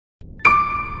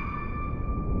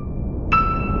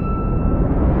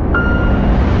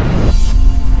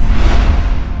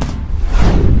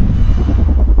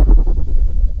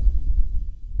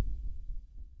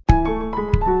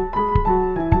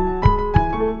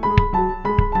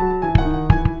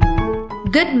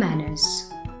Good manners.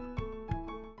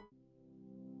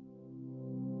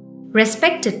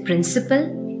 Respected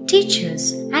principal,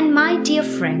 teachers, and my dear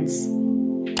friends,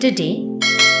 today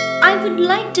I would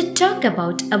like to talk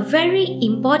about a very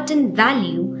important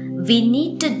value we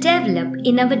need to develop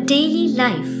in our daily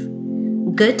life: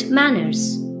 good manners.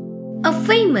 A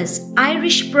famous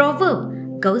Irish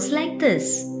proverb goes like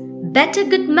this: better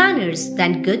good manners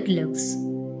than good looks.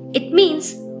 It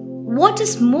means what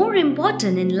is more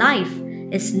important in life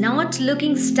is not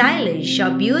looking stylish or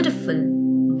beautiful,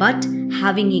 but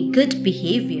having a good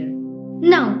behavior.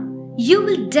 Now, you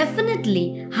will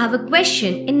definitely have a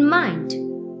question in mind: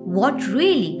 what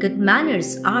really good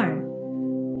manners are?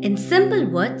 In simple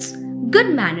words,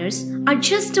 good manners are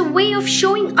just a way of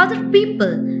showing other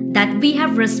people that we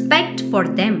have respect for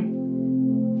them.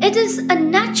 It is a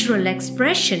natural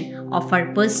expression of our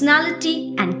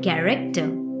personality and character.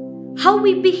 How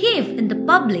we behave in the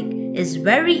public is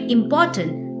very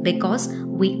important because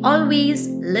we always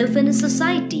live in a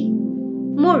society.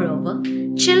 Moreover,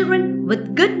 children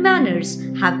with good manners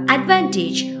have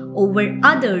advantage over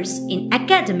others in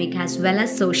academic as well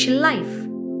as social life.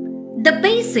 The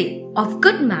basic of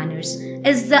good manners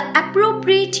is the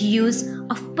appropriate use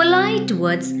of polite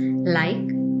words like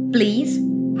please,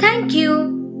 thank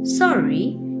you,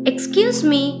 sorry, excuse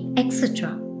me,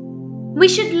 etc. We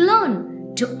should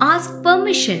learn to ask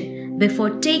permission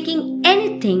before taking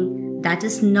anything that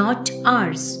is not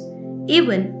ours,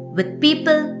 even with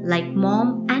people like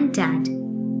mom and dad.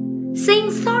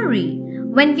 Saying sorry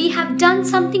when we have done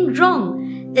something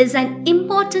wrong is an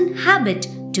important habit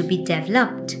to be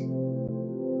developed.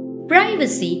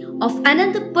 Privacy of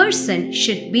another person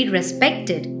should be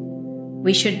respected.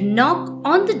 We should knock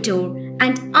on the door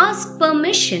and ask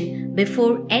permission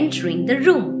before entering the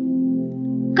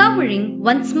room. Covering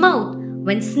one's mouth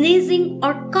when sneezing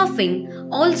or coughing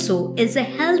also is a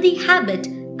healthy habit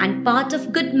and part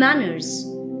of good manners.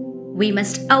 We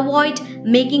must avoid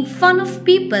making fun of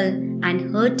people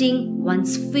and hurting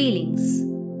one's feelings.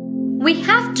 We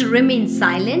have to remain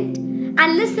silent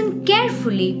and listen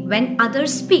carefully when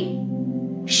others speak.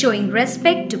 Showing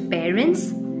respect to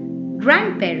parents,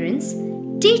 grandparents,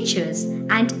 teachers,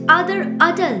 and other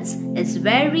adults is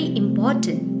very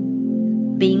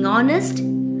important. Being honest,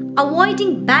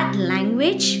 avoiding bad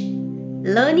language,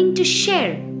 learning to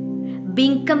share,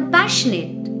 being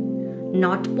compassionate,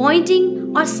 not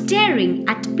pointing or staring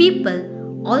at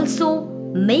people also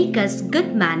make us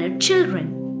good-mannered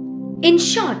children. In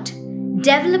short,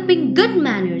 developing good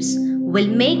manners will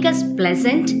make us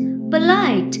pleasant,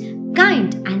 polite,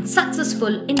 kind, and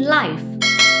successful in life.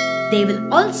 They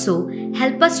will also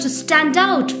help us to stand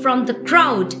out from the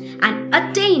crowd and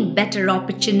attain better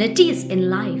opportunities in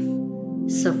life.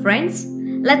 So friends,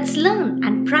 let's learn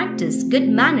and practice good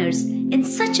manners in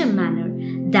such a manner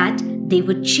that they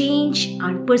would change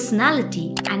our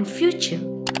personality and future.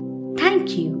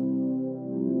 Thank you.